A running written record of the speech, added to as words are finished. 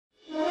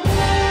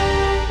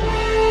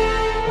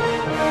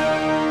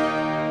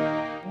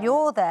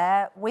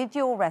with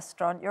your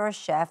restaurant, you're a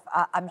chef.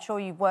 I'm sure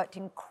you've worked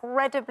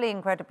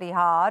incredibly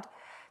hard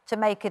to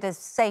make it as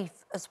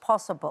safe as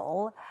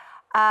possible.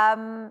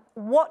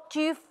 What do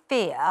you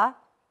fear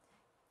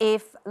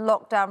if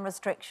lockdown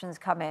restrictions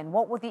come in?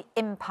 What will the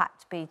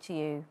impact be to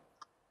you?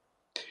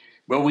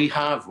 Well, we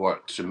have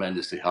worked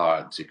tremendously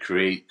hard to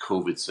create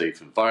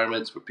COVID-safe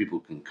environments where people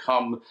can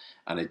come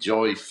and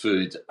enjoy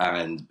food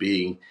and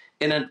being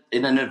in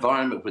an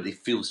environment where they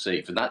feel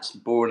safe. And that's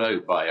borne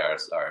out by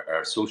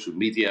our social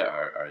media,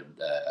 our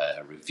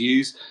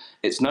reviews.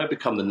 It's now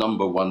become the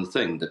 #1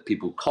 thing that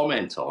people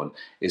comment on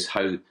is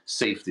how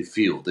safe they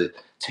feel. The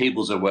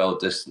tables are well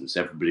distanced,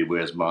 everybody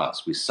wears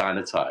masks, we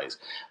sanitize,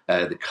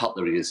 the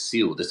cutlery is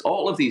sealed. It's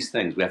all of these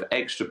things. We have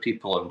extra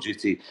people on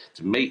duty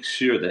to make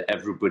sure that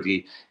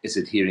everybody is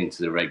adhering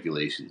to the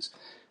regulations.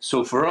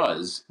 So for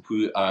us,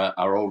 who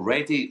are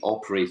already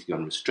operating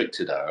on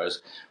restricted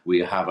hours, we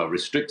have a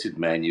restricted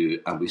menu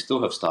and we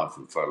still have staff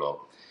on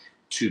furlough,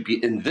 to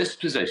be in this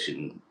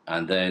position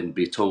and then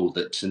be told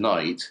that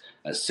tonight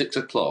at 6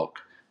 o'clock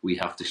we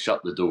have to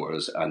shut the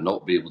doors and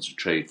not be able to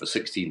trade for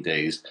 16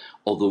 days,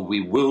 although we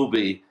will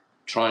be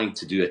trying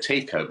to do a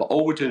takeout, but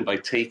all we're doing by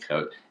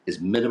takeout is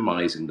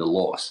minimising the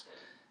loss.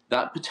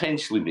 That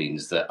potentially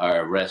means that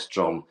our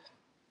restaurant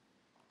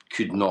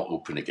could not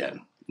open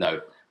again. Now,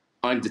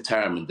 I'm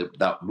determined that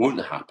that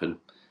won't happen,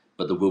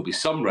 but there will be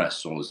some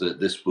restaurants that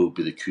this will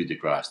be the coup de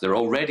grace. They're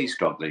already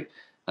struggling,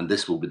 and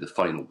this will be the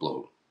final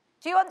blow.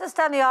 Do you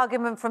understand the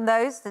argument from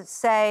those that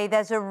say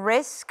there's a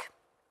risk,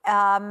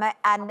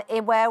 and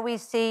where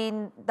we've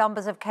seen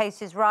numbers of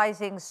cases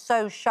rising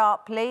so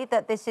sharply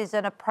that this is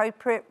an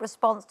appropriate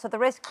response to the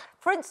risk?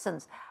 For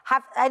instance,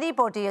 have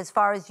anybody, as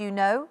far as you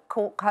know,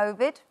 caught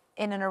COVID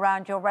in and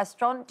around your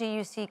restaurant? Do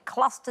you see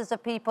clusters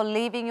of people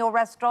leaving your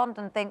restaurant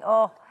and think,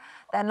 oh,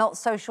 they're not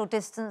social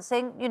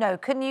distancing? You know,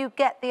 can you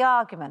get the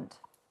argument?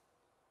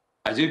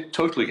 I do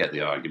totally get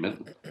the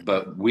argument,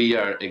 but we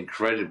are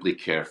incredibly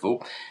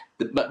careful.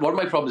 But one of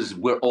my problems is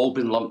we're all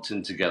been lumped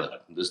in together.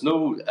 There's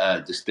no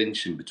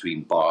distinction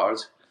between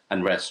bars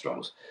and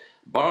restaurants.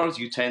 Bars,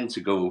 you tend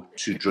to go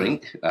to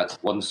drink. That's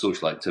one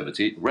social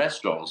activity.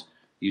 Restaurants,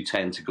 you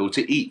tend to go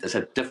to eat. It's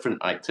a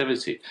different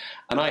activity.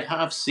 And I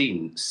have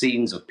seen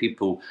scenes of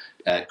people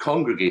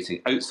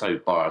congregating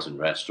outside bars and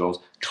restaurants,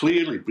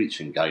 clearly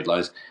breaching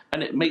guidelines.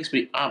 And it makes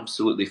me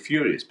absolutely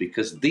furious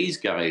because these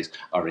guys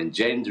are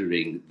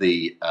engendering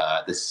the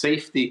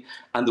safety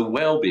and the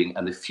well-being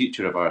and the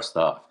future of our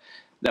staff.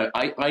 Now,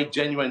 I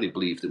genuinely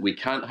believe that we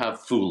can't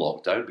have full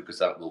lockdown because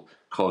that will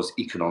cause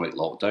economic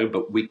lockdown,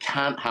 but we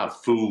can't have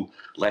full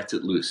let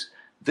it loose.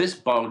 This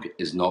bug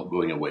is not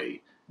going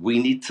away. We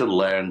need to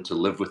learn to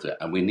live with it,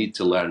 and we need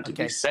to learn to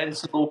be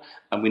sensible,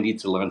 and we need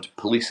to learn to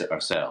police it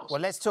ourselves. Well,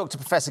 let's talk to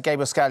Professor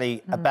Gabriel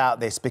Scally about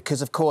this,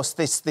 because, of course,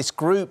 this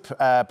group,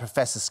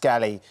 Professor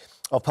Scally,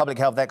 of public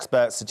health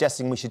experts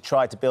suggesting we should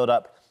try to build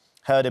up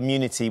herd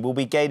immunity, will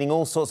be gaining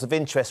all sorts of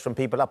interest from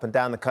people up and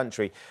down the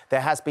country.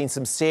 There has been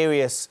some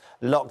serious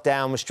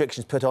lockdown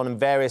restrictions put on in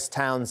various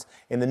towns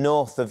in the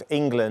north of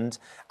England,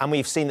 and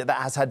we've seen that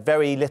that has had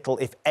very little,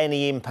 if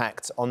any,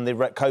 impact on the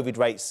COVID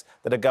rates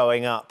that are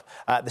going up.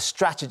 The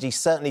strategy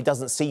certainly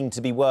doesn't seem to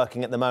be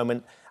working at the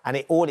moment,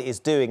 and all it is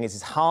doing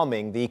is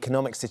harming the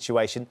economic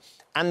situation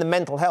and the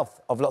mental health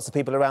of lots of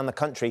people around the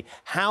country.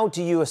 How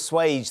do you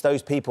assuage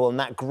those people and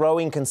that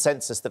growing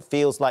consensus that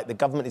feels like the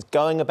government is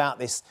going about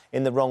this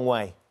in the wrong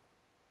way?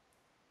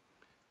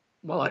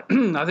 Well,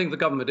 I think the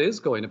government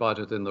is going about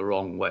it in the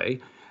wrong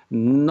way,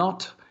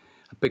 not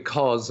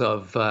because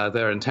of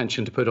their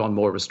intention to put on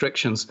more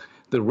restrictions.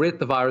 The rate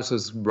the virus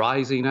is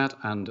rising at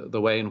and the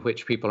way in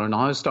which people are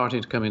now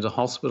starting to come into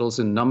hospitals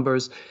in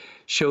numbers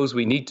shows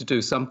we need to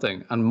do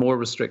something, and more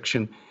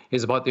restriction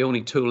is about the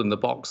only tool in the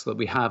box that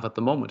we have at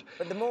the moment.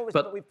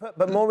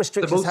 But more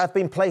restrictions have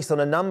been placed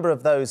on a number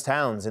of those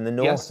towns in the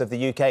north of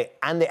the UK,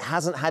 and it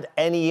hasn't had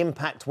any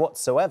impact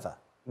whatsoever.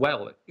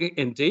 Well,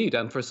 indeed,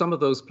 and for some of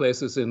those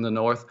places in the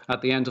north,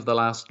 at the end of the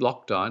last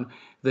lockdown,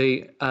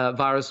 the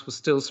virus was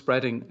still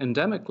spreading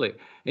endemically.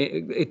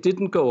 It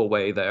didn't go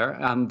away there,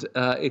 and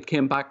it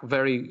came back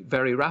very,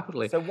 very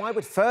rapidly. So why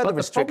would further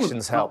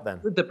restrictions help then?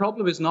 The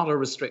problem is not our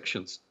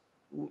restrictions.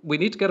 We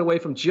need to get away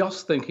from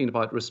just thinking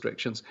about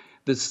restrictions.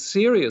 The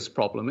serious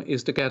problem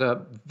is to get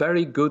a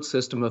very good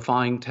system of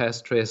find,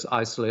 test, trace,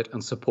 isolate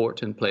and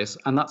support in place.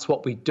 And that's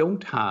what we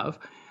don't have.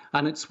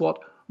 And it's what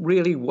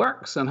really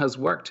works and has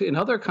worked in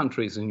other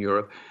countries in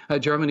Europe,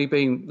 Germany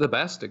being the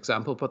best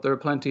example, but there are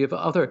plenty of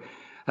other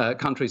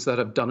countries that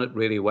have done it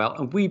really well,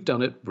 and we've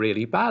done it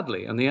really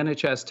badly. And the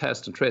NHS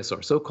Test and Trace,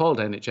 or so-called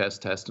NHS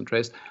Test and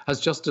Trace,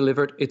 has just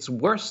delivered its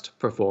worst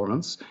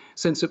performance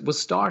since it was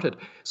started.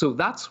 So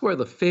that's where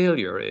the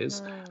failure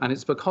is, and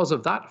it's because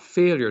of that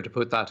failure to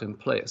put that in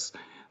place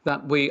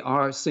that we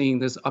are seeing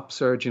this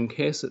upsurge in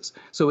cases.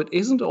 So it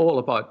isn't all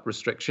about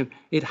restriction.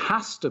 It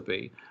has to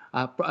be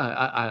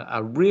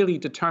a really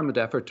determined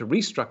effort to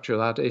restructure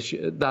that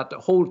issue, that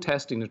whole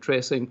testing and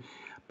tracing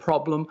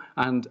problem,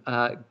 and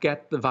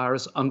get the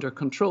virus under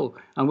control.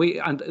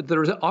 And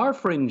there are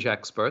fringe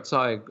experts,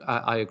 I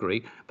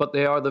agree, but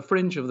they are the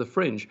fringe of the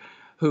fringe,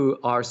 who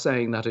are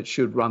saying that it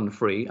should run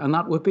free, and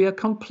that would be a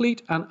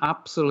complete and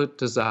absolute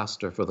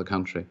disaster for the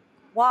country.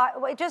 Why?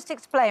 Well, just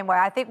explain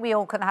why. I think we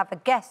all can have a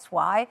guess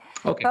why.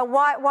 Okay. But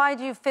why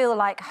do you feel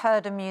like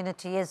herd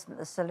immunity isn't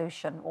the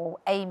solution, or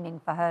aiming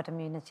for herd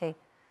immunity?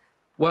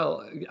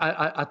 Well,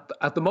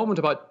 at the moment,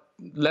 about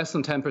less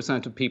than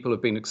 10% of people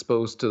have been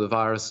exposed to the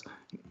virus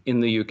in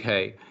the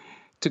UK.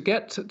 To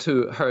get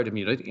to herd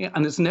immunity,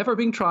 and it's never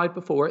been tried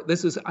before,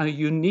 this is a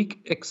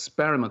unique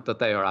experiment that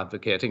they are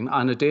advocating,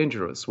 and a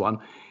dangerous one,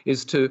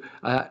 is to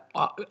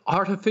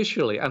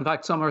artificially, in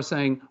fact, some are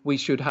saying we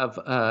should have,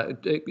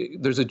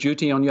 there's a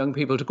duty on young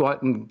people to go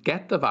out and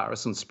get the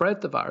virus and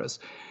spread the virus.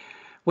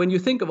 When you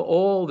think of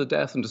all the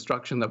death and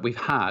destruction that we've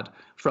had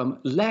from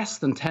less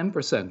than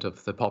 10%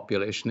 of the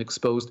population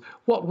exposed,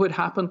 what would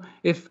happen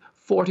if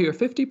 40 or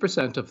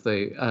 50% of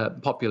the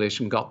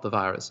population got the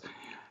virus?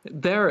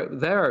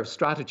 Their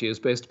strategy is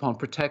based upon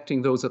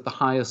protecting those at the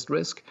highest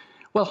risk.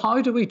 Well,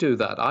 how do we do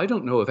that? I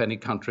don't know of any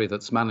country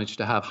that's managed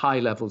to have high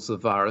levels of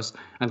virus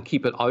and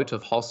keep it out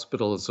of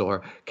hospitals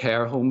or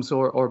care homes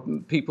or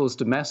people's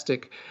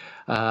domestic,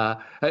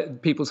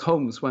 people's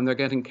homes when they're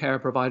getting care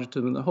provided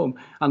to them in the home.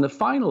 And the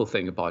final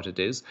thing about it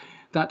is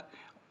that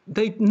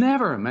they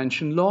never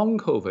mention long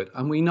COVID,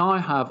 and we now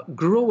have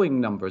growing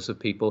numbers of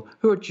people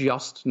who are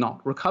just not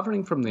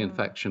recovering from the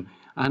infection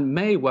and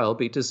may well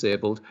be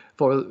disabled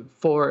for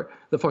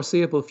the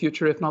foreseeable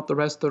future, if not the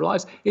rest of their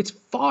lives. It's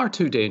far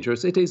too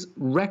dangerous. It is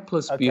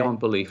reckless beyond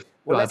belief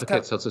to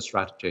advocate such a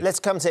strategy.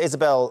 Let's come to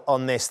Isabel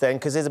on this then,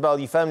 because Isabel,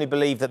 you firmly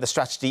believe that the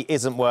strategy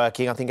isn't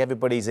working. I think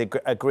everybody's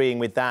agreeing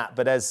with that.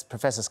 But as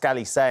Professor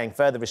Scally's saying,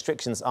 further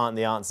restrictions aren't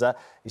the answer.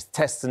 It's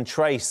test and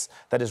trace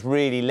that has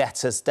really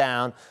let us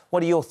down.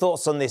 What are your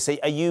thoughts on this?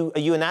 Are you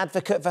an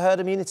advocate for herd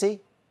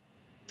immunity?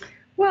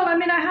 Well, I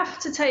mean, I have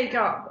to take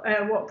up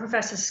what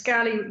Professor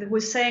Scally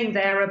was saying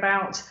there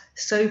about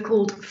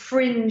so-called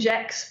fringe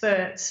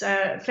experts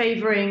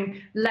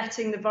favouring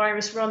letting the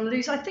virus run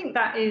loose. I think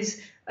that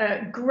is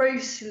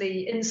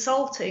grossly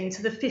insulting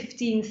to the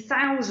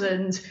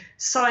 15,000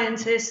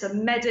 scientists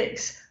and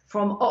medics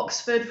from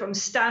Oxford, from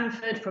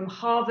Stanford, from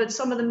Harvard,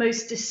 some of the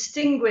most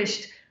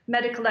distinguished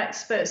medical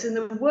experts in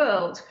the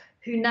world,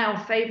 who now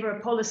favour a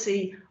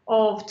policy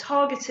of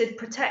targeted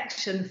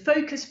protection,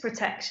 focused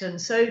protection.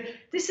 So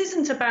this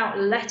isn't about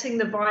letting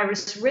the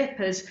virus rip,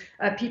 as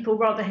people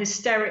rather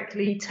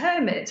hysterically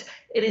term it.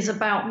 It is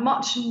about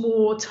much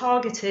more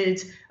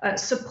targeted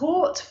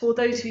support for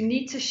those who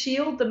need to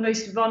shield the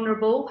most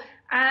vulnerable,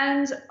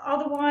 and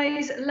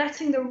otherwise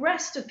letting the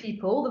rest of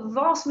people, the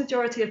vast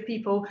majority of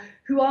people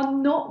who are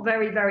not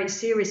very, very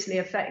seriously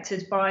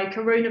affected by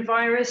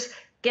coronavirus,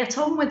 get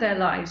on with their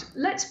lives.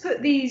 Let's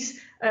put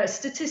these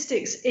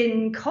statistics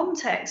in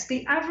context.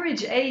 The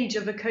average age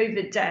of a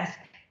COVID death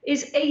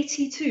is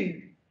 82.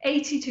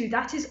 82,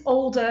 that is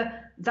older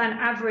than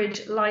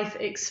average life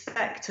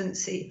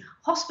expectancy.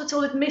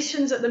 Hospital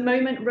admissions at the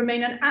moment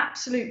remain an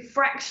absolute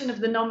fraction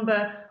of the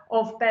number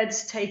of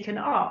beds taken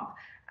up.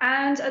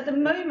 And at the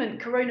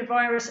moment,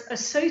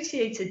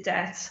 coronavirus-associated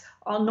deaths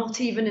are not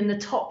even in the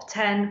top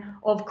 10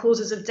 of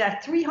causes of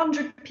death.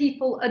 300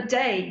 people a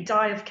day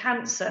die of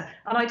cancer,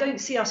 and I don't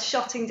see us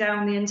shutting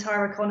down the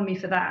entire economy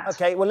for that.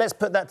 OK, well, let's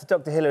put that to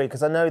Dr Hilary,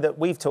 because I know that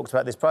we've talked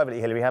about this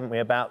privately, Hilary, haven't we,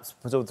 about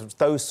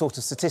those sort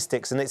of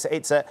statistics, and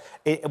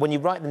when you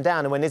write them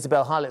down and when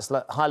Isabel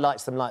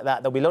highlights them like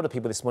that, there'll be a lot of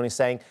people this morning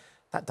saying,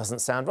 that doesn't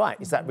sound right.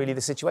 Is that really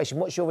the situation?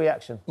 What's your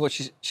reaction? Well,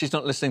 she's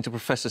not listening to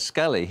Professor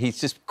Scally. He's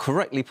just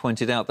correctly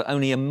pointed out that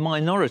only a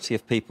minority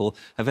of people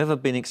have ever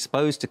been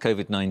exposed to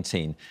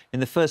COVID-19. In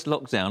the first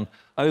lockdown,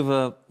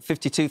 over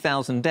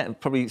 52,000 deaths,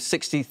 probably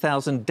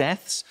 60,000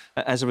 deaths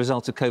as a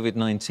result of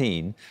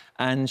COVID-19.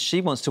 And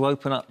she wants to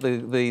open up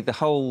the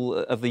whole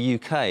of the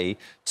UK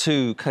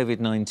to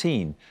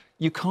COVID-19.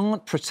 You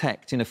can't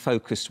protect in a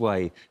focused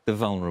way the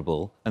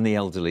vulnerable and the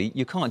elderly.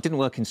 You can't. It didn't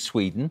work in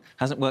Sweden,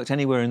 hasn't worked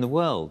anywhere in the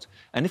world.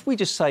 And if we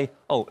just say,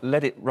 oh,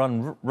 let it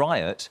run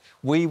riot,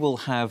 we will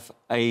have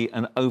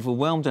an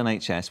overwhelmed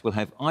NHS, we'll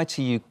have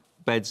ITU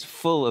beds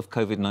full of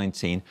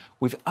COVID-19.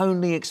 We've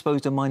only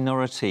exposed a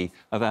minority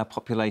of our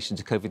population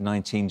to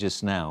COVID-19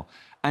 just now.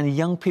 And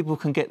young people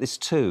can get this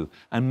too.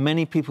 And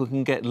many people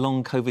can get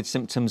long COVID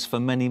symptoms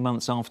for many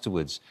months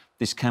afterwards.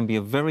 This can be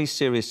a very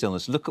serious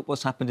illness. Look at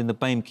what's happened in the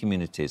BAME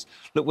communities.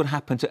 Look what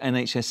happened to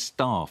NHS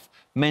staff.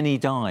 Many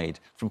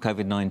died from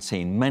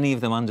COVID-19, many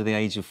of them under the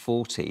age of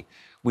 40.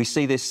 We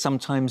see this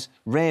sometimes,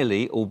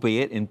 rarely,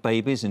 albeit in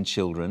babies and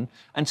children.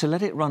 And to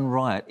let it run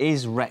riot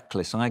is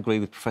reckless. I agree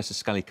with Professor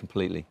Scally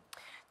completely.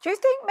 Do you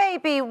think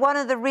maybe one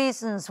of the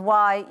reasons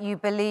why you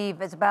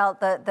believe, Isabel,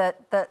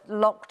 that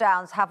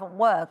lockdowns haven't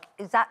worked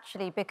is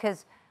actually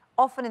because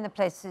often in the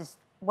places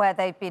where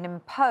they've been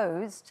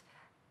imposed,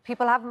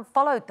 people haven't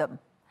followed them?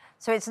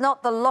 So it's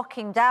not the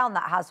locking down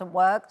that hasn't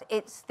worked,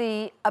 it's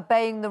the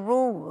obeying the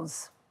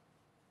rules.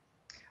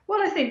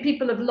 Well, I think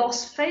people have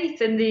lost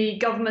faith in the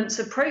government's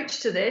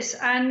approach to this,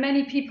 and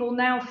many people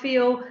now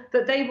feel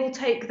that they will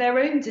take their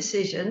own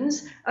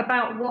decisions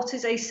about what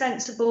is a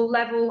sensible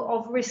level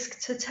of risk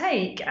to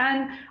take.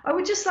 And I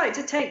would just like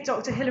to take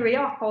Dr. Hilary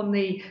up on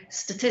the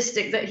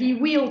statistic that he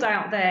wheeled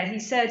out there. He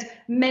said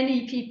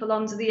many people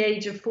under the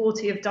age of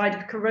 40 have died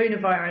of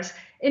coronavirus.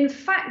 In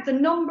fact, the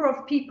number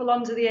of people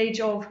under the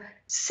age of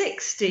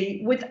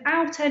 60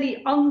 without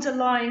any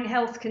underlying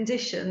health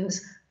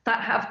conditions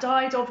that have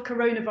died of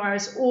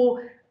coronavirus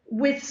or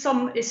with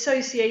some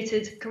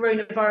associated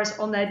coronavirus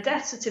on their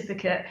death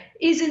certificate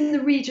is in the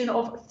region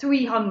of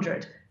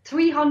 300.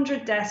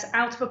 300 deaths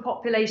out of a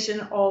population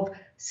of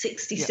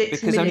 66 million.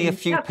 Because only a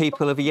few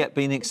people have yet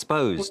been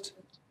exposed.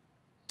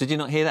 Did you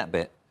not hear that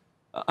bit?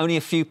 Only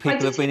a few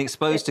people have been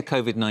exposed to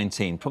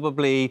COVID-19.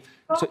 Probably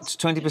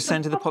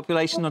 20% of the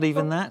population, not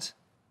even that?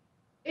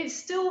 It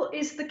still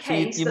is the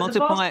case. So you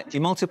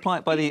multiply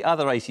it by the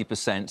other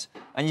 80%,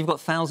 and you've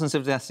got thousands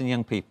of deaths in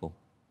young people.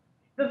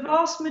 The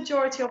vast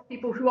majority of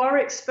people who are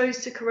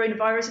exposed to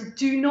coronavirus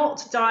do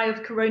not die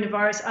of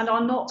coronavirus and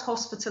are not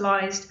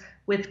hospitalised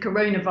with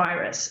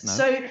coronavirus. No.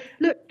 So,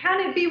 look,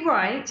 can it be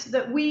right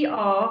that we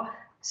are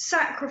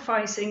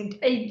sacrificing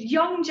a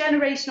young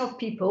generation of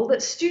people,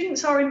 that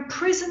students are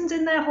imprisoned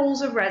in their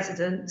halls of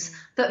residence,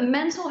 that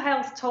mental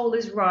health toll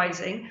is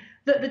rising,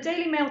 that the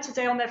Daily Mail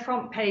today on their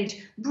front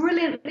page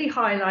brilliantly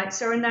highlights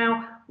there are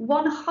now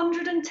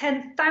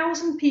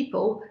 110,000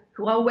 people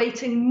who are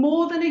waiting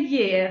more than a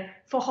year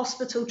for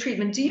hospital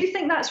treatment. Do you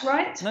think that's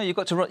right? No, you've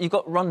got to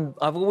run.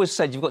 I've always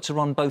said you've got to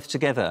run both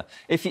together.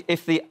 If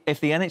the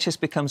NHS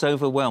becomes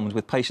overwhelmed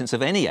with patients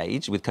of any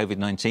age with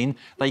COVID-19,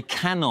 they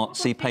cannot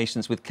see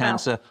patients with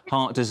cancer,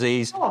 heart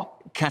disease,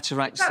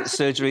 cataract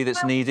surgery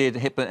that's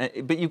needed,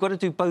 but you've got to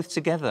do both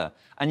together,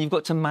 and you've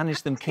got to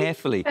manage them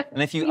carefully.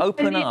 And if you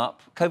open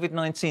up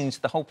COVID-19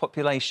 to the whole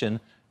population,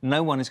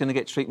 no one is going to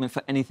get treatment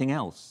for anything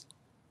else.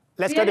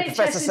 Let's go to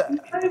Professor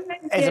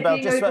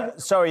Isabel.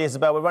 Sorry,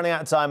 Isabel, we're running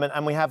out of time,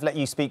 and we have let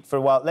you speak for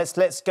a while.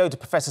 Let's go to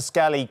Professor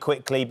Scally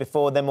quickly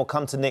then we'll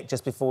come to Nick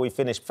just before we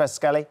finish. Professor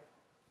Scally?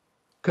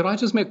 Could I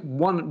just make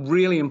one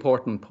really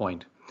important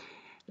point?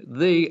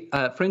 The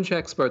fringe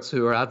experts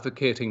who are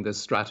advocating this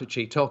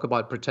strategy talk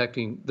about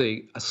protecting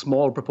a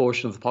small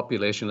proportion of the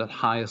population at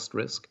highest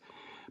risk.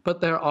 But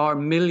there are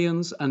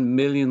millions and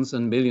millions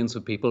and millions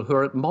of people who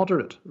are at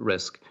moderate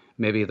risk.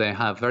 Maybe they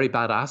have very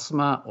bad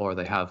asthma, or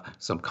they have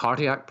some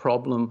cardiac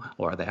problem,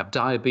 or they have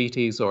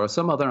diabetes, or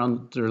some other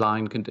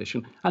underlying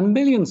condition. And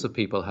millions of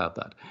people have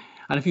that.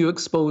 And if you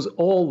expose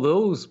all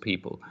those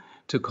people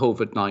to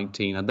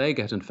COVID-19 and they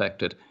get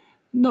infected,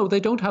 no, they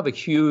don't have a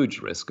huge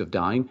risk of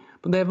dying,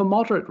 but they have a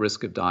moderate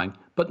risk of dying.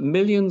 But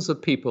millions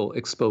of people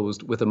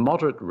exposed with a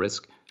moderate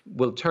risk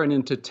will turn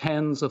into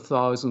tens of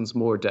thousands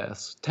more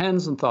deaths,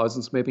 tens and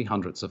thousands, maybe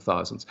hundreds of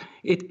thousands.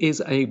 It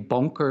is a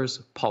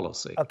bonkers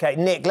policy. OK,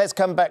 Nick, let's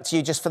come back to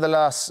you just for the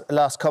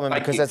last comment,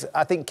 because as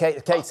I think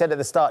Kate said at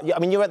the start, I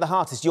mean, you're at the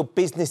heart of this. Your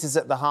business is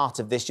at the heart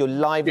of this, your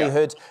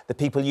livelihood, the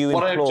people you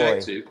employ. What I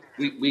object to,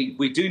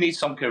 we do need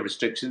some kind of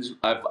restrictions.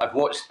 I've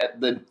watched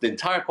the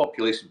entire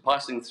population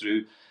passing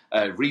through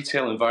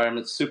retail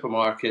environments,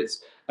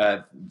 supermarkets,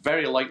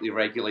 very lightly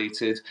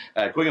regulated,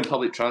 going on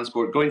public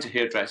transport, going to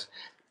hairdressers.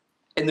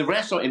 In the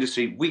restaurant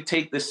industry, we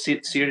take this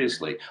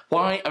seriously.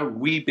 Why are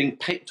we being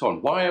picked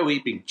on? Why are we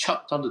being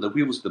chucked under the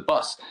wheels of the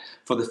bus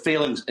for the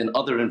failings in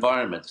other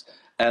environments?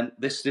 And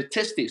the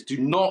statistics do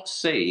not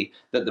say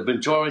that the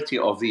majority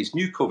of these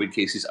new COVID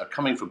cases are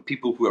coming from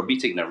people who are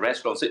meeting in a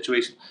restaurant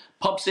situation.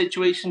 Pub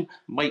situation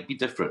might be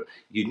different.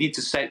 You need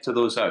to sector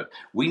those out.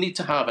 We need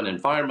to have an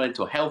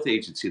environmental health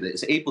agency that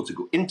is able to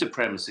go into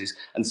premises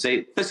and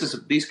say,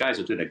 these guys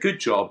are doing a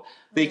good job.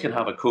 They can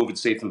have a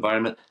COVID-safe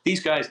environment. These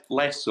guys,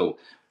 less so.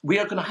 We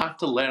are going to have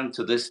to learn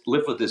to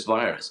live with this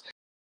virus.